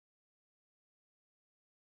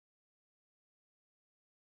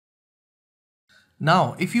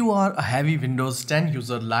Now, if you are a heavy Windows 10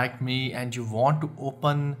 user like me and you want to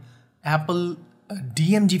open Apple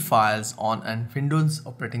DMG files on a Windows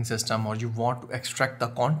operating system, or you want to extract the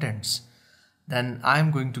contents, then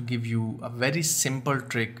I'm going to give you a very simple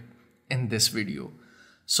trick in this video.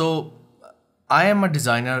 So I am a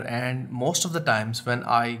designer, and most of the times when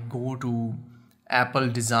I go to Apple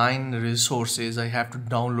design resources, I have to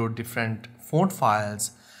download different font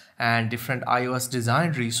files and different iOS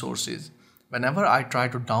design resources. Whenever I try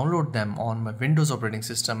to download them on my Windows operating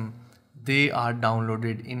system, they are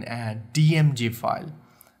downloaded in a DMG file.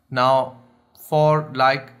 Now, for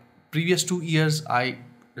like previous 2 years, I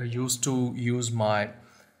used to use my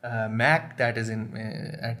Mac that is in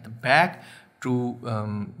at the back to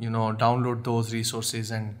download those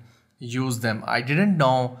resources and use them. I didn't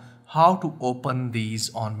know how to open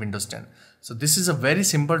these on Windows 10. So this is a very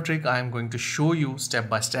simple trick I am going to show you step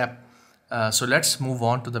by step. So let's move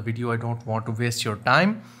on to the video. I don't want to waste your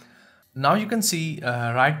time. Now you can see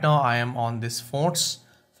right now I am on this fonts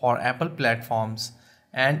for Apple platforms,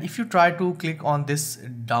 and if you try to click on this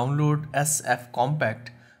download SF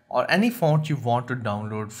compact or any font you want to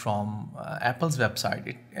download from Apple's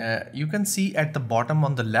website, you can see at the bottom,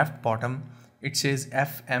 on the left bottom, it says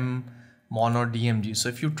FM Mono DMG. So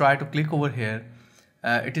if you try to click over here,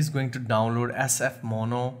 it is going to download SF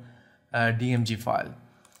Mono DMG file.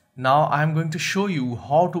 Now I'm going to show you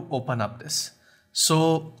how to open up this.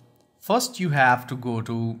 So first you have to go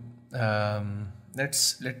to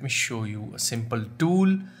let me show you a simple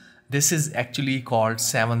tool. This is actually called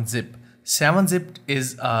 7-Zip. 7-Zip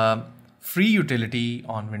is a free utility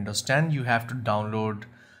on Windows 10. You have to download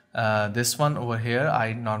this one over here.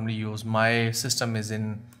 I normally use, my system is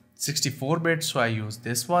in 64-bit, so I use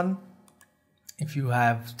this one. If you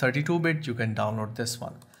have 32-bit, you can download this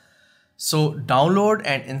one. So download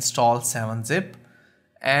and install 7-Zip,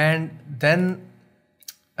 and then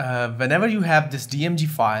whenever you have this DMG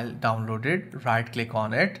file downloaded, right click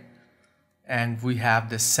on it, and we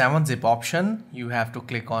have this 7-Zip option. You have to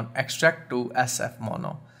click on extract to SF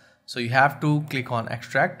Mono. So you have to click on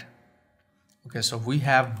extract. Okay, so we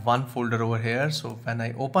have one folder over here. So when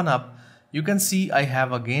I open up, you can see I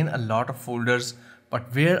have again a lot of folders,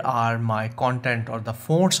 but where are my content or the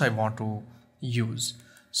fonts I want to use?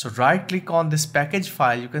 So right click on this package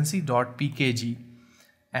file, you can see .pkg,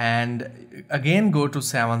 and again go to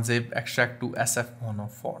 7-Zip, extract to SF Mono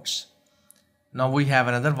fonts. Now we have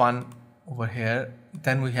another one over here.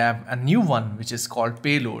 Then we have a new one which is called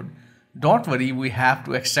payload. Don't worry, we have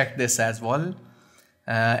to extract this as well.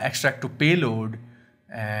 Extract to payload,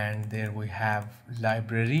 and there we have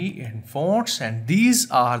library and fonts, and these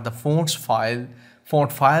are the font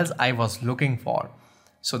files I was looking for.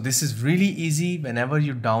 So this is really easy. Whenever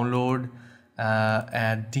you download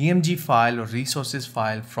a DMG file or resources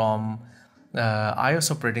file from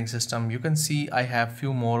iOS operating system, you can see I have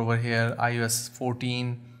few more over here. iOS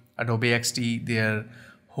 14, Adobe XD, their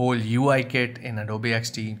whole UI kit in Adobe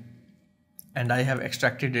XD, and I have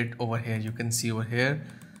extracted it over here. You can see over here,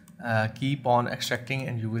 keep on extracting,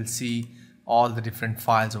 and you will see all the different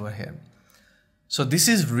files over here. So this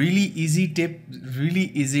is really easy tip,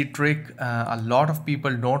 really easy trick. A lot of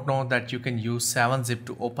people don't know that you can use 7-Zip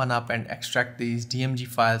to open up and extract these DMG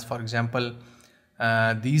files. For example,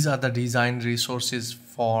 these are the design resources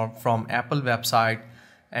from Apple website,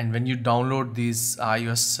 and when you download these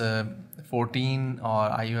iOS 14 or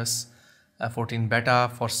iOS 14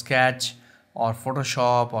 beta for Sketch or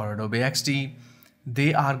Photoshop or Adobe XD,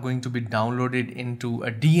 they are going to be downloaded into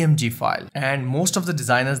a DMG file, and most of the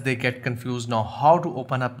designers, they get confused now how to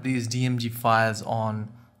open up these DMG files on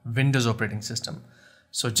Windows operating system.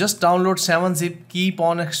 So just download 7-Zip, keep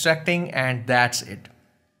on extracting, and that's it.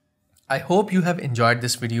 I hope you have enjoyed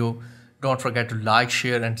this video. Don't forget to like,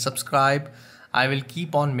 share, and subscribe. I will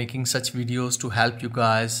keep on making such videos to help you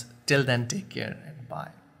guys. Till then, take care.